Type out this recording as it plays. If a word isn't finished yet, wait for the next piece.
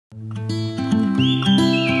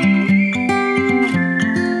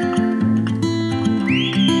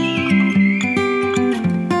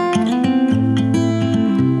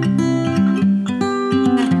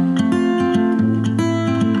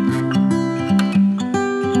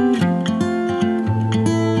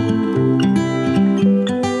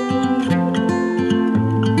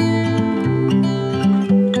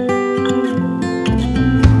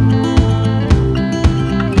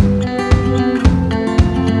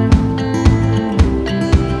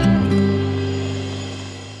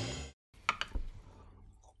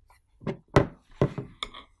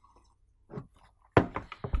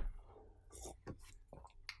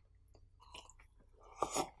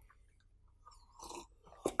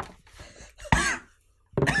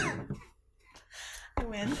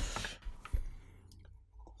Win.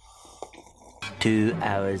 2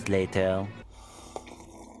 hours later.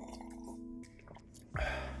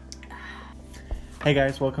 Hey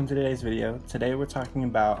guys, welcome to today's video. Today we're talking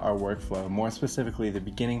about our workflow, more specifically the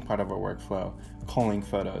beginning part of our workflow, culling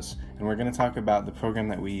photos. And we're going to talk about the program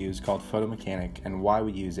that we use called Photo Mechanic and why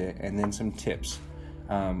we use it, and then some tips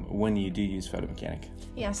when you do use Photo Mechanic.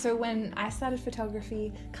 Yeah, so when I started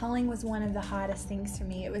photography, culling was one of the hardest things for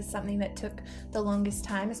me. It was something that took the longest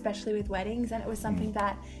time, especially with weddings, and it was something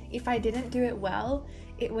that if I didn't do it well,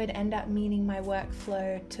 it would end up meaning my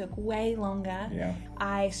workflow took way longer. Yeah.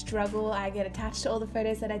 I struggle, I get attached to all the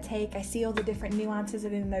photos that I take, I see all the different nuances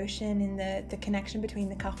of emotion in the connection between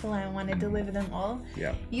the couple, and I want to deliver them all.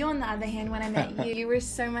 Yeah. You, on the other hand, when I met you, you were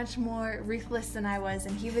so much more ruthless than I was,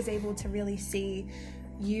 and he was able to really see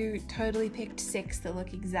you totally picked 6 that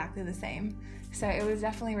look exactly the same. So it was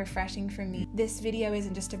definitely refreshing for me. This video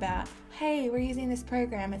isn't just about, hey, we're using this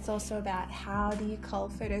program. It's also about how do you cull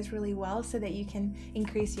photos really well so that you can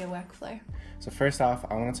increase your workflow. So first off,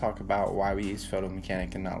 I want to talk about why we use Photo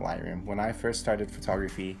Mechanic and not Lightroom. When I first started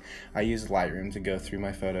photography, I used Lightroom to go through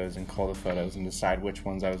my photos and cull the photos and decide which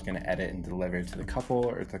ones I was going to edit and deliver to the couple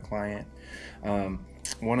or to the client.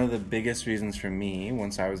 One of the biggest reasons for me,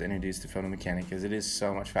 once I was introduced to Photo Mechanic, is it is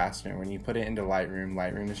so much faster. When you put it into Lightroom,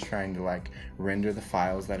 Lightroom is trying to like render the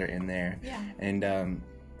files that are in there. Yeah. And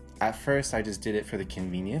at first I just did it for the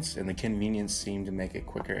convenience, and the convenience seemed to make it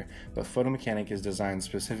quicker. But Photo Mechanic is designed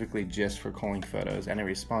specifically just for culling photos, and it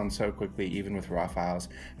responds so quickly even with raw files.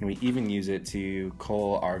 And we even use it to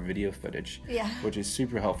cull our video footage, which is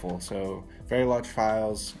super helpful. So very large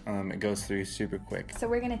files, it goes through super quick. So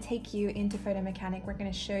we're going to take you into Photo Mechanic. We're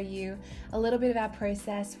going to show you a little bit of our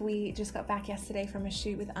process. We just got back yesterday from a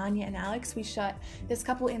shoot with Anya and Alex. We shot this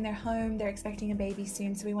couple in their home. They're expecting a baby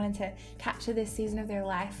soon, so we wanted to capture this season of their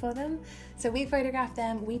life for them. So we photographed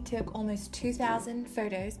them. We took almost 2,000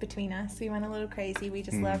 photos between us. We went a little crazy. We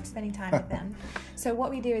just loved spending time with them. So what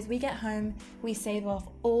we do is we get home, we save off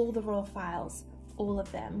all the raw files, all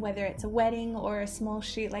of them, whether it's a wedding or a small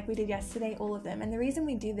shoot like we did yesterday, all of them. And the reason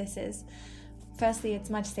we do this is, firstly, it's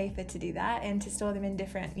much safer to do that and to store them in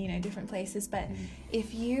different places. But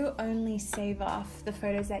if you only save off the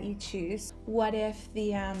photos that you choose, what if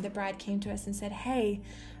the bride came to us and said, hey,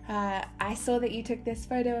 I saw that you took this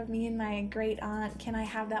photo of me and my great aunt. Can I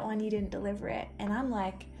have that one? You didn't deliver it. And I'm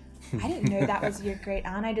like, I didn't know that was your great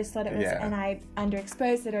aunt. I just thought it was, and I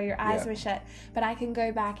underexposed it, or your eyes were shut. But I can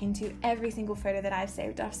go back into every single photo that I've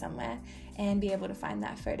saved off somewhere and be able to find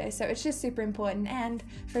that photo. So it's just super important. And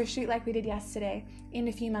for a shoot like we did yesterday, in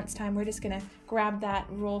a few months' time, we're just gonna grab that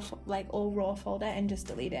raw, like all raw folder and just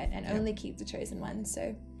delete it and only keep the chosen ones.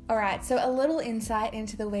 So. Alright, so a little insight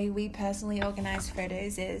into the way we personally organize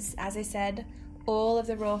photos is, as I said, all of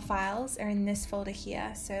the raw files are in this folder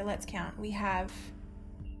here. So let's count. We have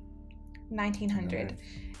 1,900.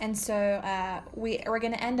 And so we're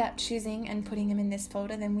going to end up choosing and putting them in this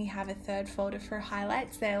folder. Then we have a third folder for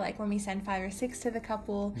highlights. They're like when we send 5 or 6 to the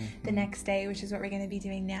couple the next day, which is what we're going to be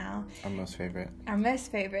doing now. Our most favorite. Our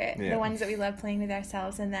most favorite. The ones that we love playing with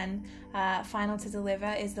ourselves. And then final to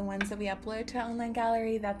deliver is the ones that we upload to our online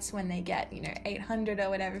gallery. That's when they get, 800 or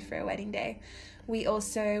whatever for a wedding day. We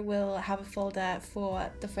also will have a folder for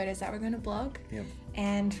the photos that we're going to blog.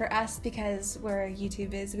 And for us, because we're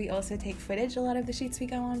YouTubers, we also take footage a lot of the shoots we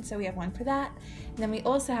go on, so we have one for that. And then we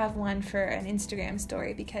also have one for an Instagram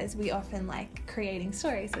story, because we often like creating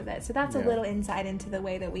stories with it. So that's a little insight into the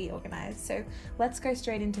way that we organize. So let's go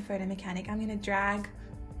straight into Photo Mechanic. I'm going to drag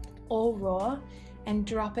all raw and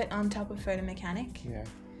drop it on top of Photo Mechanic.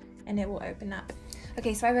 And it will open up.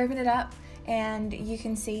 Okay, so I've opened it up, and you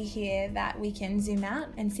can see here that we can zoom out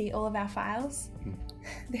and see all of our files.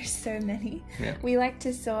 There's so many. We like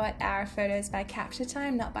to sort our photos by capture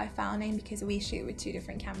time, not by file name, because we shoot with 2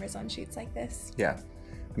 different cameras on shoots like this.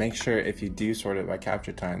 make sure if you do sort it by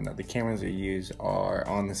capture time that the cameras that you use are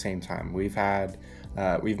on the same time. We've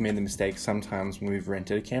made the mistake sometimes when we've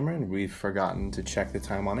rented a camera and we've forgotten to check the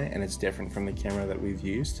time on it, and it's different from the camera that we've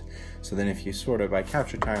used. So then if you sort it by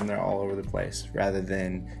capture time, they're all over the place rather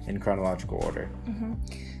than in chronological order.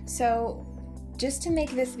 So just to make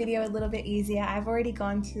this video a little bit easier, I've already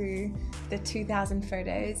gone through the 2,000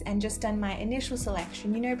 photos and just done my initial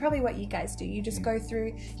selection. You know probably what you guys do. You just go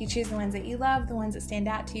through, you choose the ones that you love, the ones that stand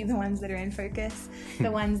out to you, the ones that are in focus, the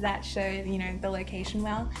ones that show, you know, the location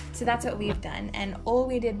well. So that's what we've done. And all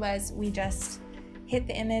we did was we just hit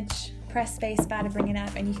the image, press spacebar to bring it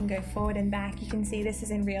up, and you can go forward and back. You can see this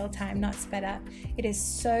is in real time, not sped up. It is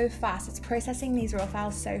so fast. It's processing these raw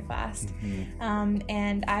files so fast.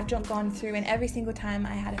 And I've gone through, and every single time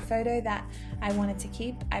I had a photo that I wanted to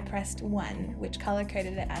keep, I pressed 1, which color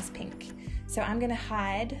coded it as pink. So I'm gonna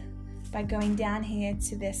hide by going down here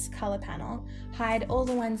to this color panel, hide all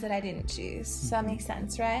the ones that I didn't choose. So that makes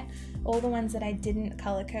sense, right? All the ones that I didn't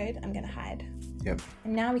color code, I'm gonna hide. Yep.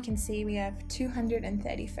 And now we can see we have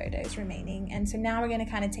 230 photos remaining. And so now we're going to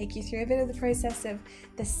kind of take you through a bit of the process of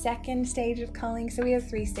the second stage of culling. So we have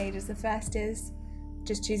 3 stages. The first is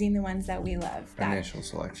just choosing the ones that we love. That, initial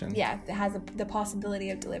selection. Yeah, that has the possibility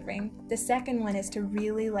of delivering. The second one is to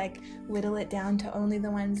really like whittle it down to only the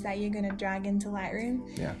ones that you're going to drag into Lightroom.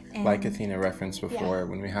 Yeah, and like Athena referenced before,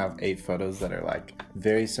 when we have 8 photos that are like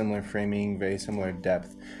very similar framing, very similar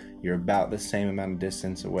depth, you're about the same amount of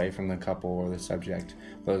distance away from the couple or the subject.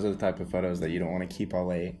 Those are the type of photos that you don't want to keep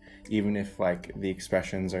all 8, even if like the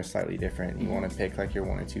expressions are slightly different. You want to pick like your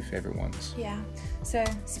 1 or 2 favorite ones. Yeah, so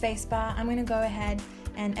spacebar, I'm going to go ahead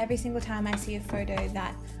and every single time I see a photo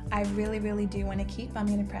that I really do want to keep, I'm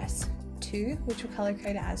going to press 2, which will color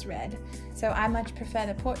code it as red. So I much prefer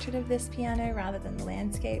the portrait of this piano rather than the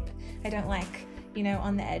landscape. I don't like, you know,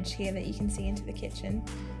 on the edge here that you can see into the kitchen.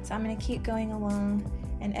 So I'm going to keep going along,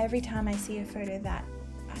 and every time I see a photo that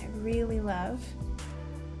I really love,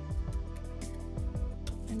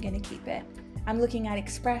 I'm going to keep it. I'm looking at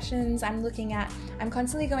expressions, I'm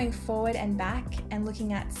constantly going forward and back and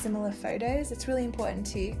looking at similar photos. It's really important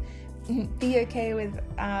to be okay with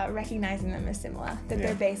recognizing them as similar, that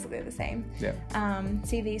they're basically the same.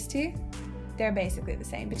 See these 2? They're basically the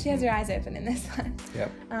same, but she has her eyes open in this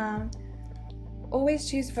one. Always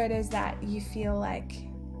choose photos that you feel like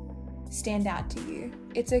stand out to you.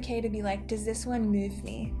 It's okay to be like, does this one move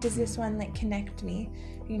me? Does this one like connect me?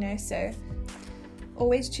 You know, so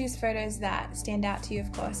always choose photos that stand out to you,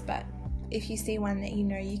 of course, but if you see one that you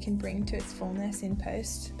know you can bring to its fullness in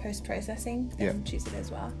post-processing, then choose it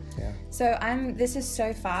as well. So this is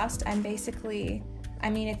so fast.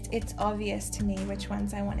 It's obvious to me which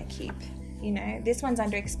ones I want to keep. You know, this one's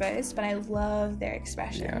underexposed, but I love their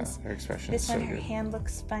expressions. Yeah, her expression is so good. This one, her hand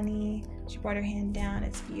looks funny. She brought her hand down.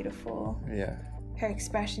 It's beautiful. Yeah. Her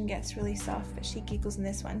expression gets really soft, but she giggles in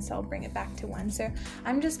this one, so I'll bring it back to 1. So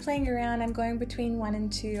I'm just playing around. I'm going between 1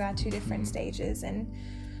 and 2, 2 different stages. And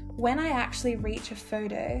when I actually reach a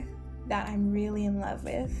photo that I'm really in love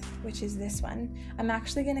with, which is this one, I'm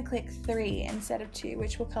actually going to click 3 instead of 2,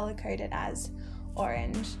 which will color code it as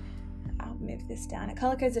orange. I'll move this down. It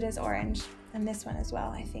color codes it as orange, and this one as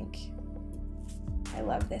well, I think. I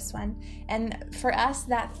love this one. And for us,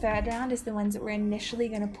 that third round is the ones that we're initially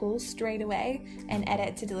going to pull straight away and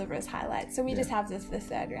edit to deliver as highlights. So we just have the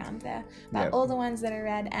third round there. But all the ones that are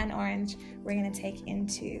red and orange, we're going to take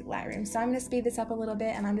into Lightroom. So I'm going to speed this up a little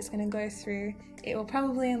bit, and I'm just going to go through. It will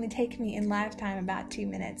probably only take me in live time about 2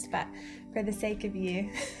 minutes, but for the sake of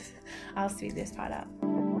you, I'll speed this part up.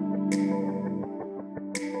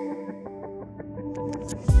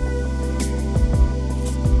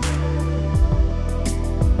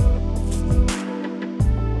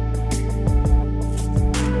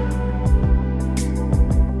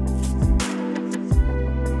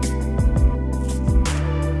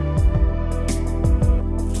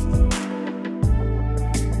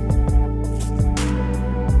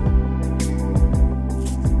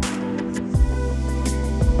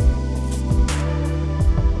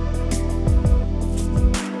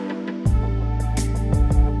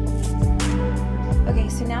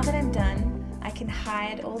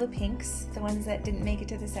 The pinks, the ones that didn't make it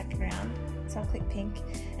to the second round, so I'll click pink,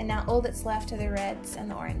 and now all that's left are the reds and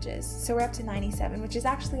the oranges. So we're up to 97, which is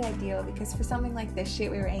actually ideal because for something like this shoot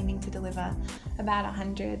we were aiming to deliver about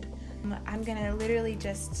 100. I'm gonna literally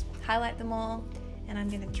just highlight them all, and I'm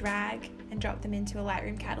gonna drag and drop them into a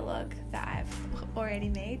Lightroom catalog that I've already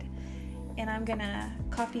made, and I'm gonna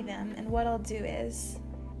copy them, and what I'll do is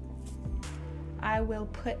I will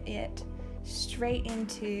put it straight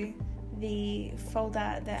into the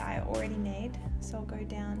folder that I already made. So I'll go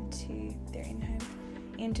down to their in home,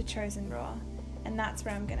 into Chosen Raw, and that's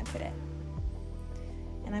where I'm going to put it.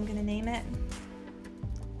 And I'm going to name it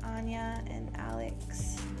Anya and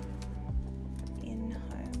Alex in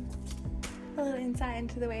Home. A little insight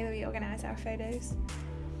into the way that we organize our photos.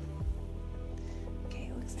 Okay,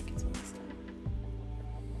 it looks like it's almost done.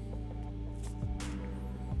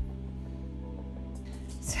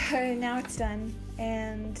 So now it's done,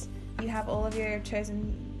 and you have all of your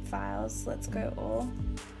chosen files. Let's go all.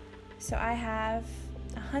 So I have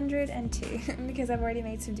 102 because I've already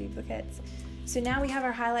made some duplicates. So now we have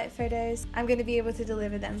our highlight photos. I'm going to be able to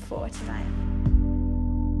deliver them for tonight.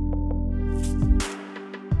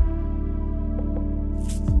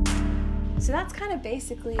 So that's kind of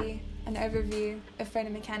basically an overview of Photo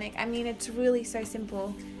Mechanic. I mean, it's really so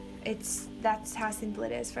simple. That's how simple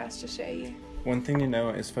it is for us to show you. One thing to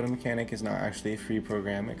note is Photo Mechanic is not actually a free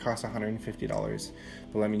program. It costs $150,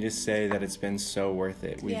 but let me just say that it's been so worth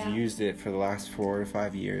it. We've used it for the last 4 or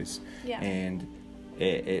 5 years, and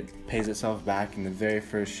it pays itself back in the very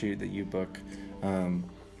first shoot that you book, and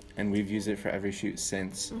we've used it for every shoot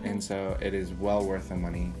since, and so it is well worth the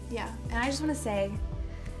money. Yeah, and I just want to say,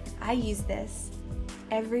 I use this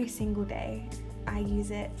every single day. I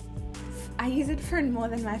use it for more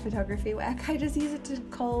than my photography work. I just use it to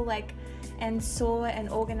cull and sort and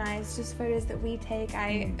organize just photos that we take.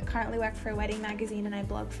 I currently work for a wedding magazine and I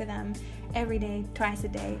blog for them every day, twice a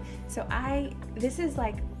day. So this is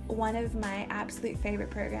one of my absolute favorite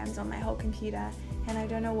programs on my whole computer, and I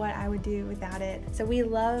don't know what I would do without it. So we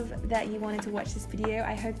love that you wanted to watch this video.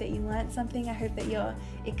 I hope that you learned something. I hope that you're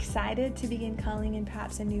excited to begin culling in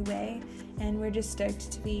perhaps a new way, and we're just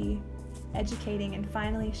stoked to be educating and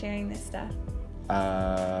finally sharing this stuff.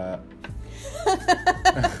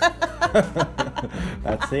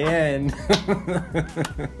 That's the end.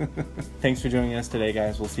 Thanks for joining us today,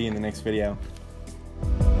 guys. We'll see you in the next video.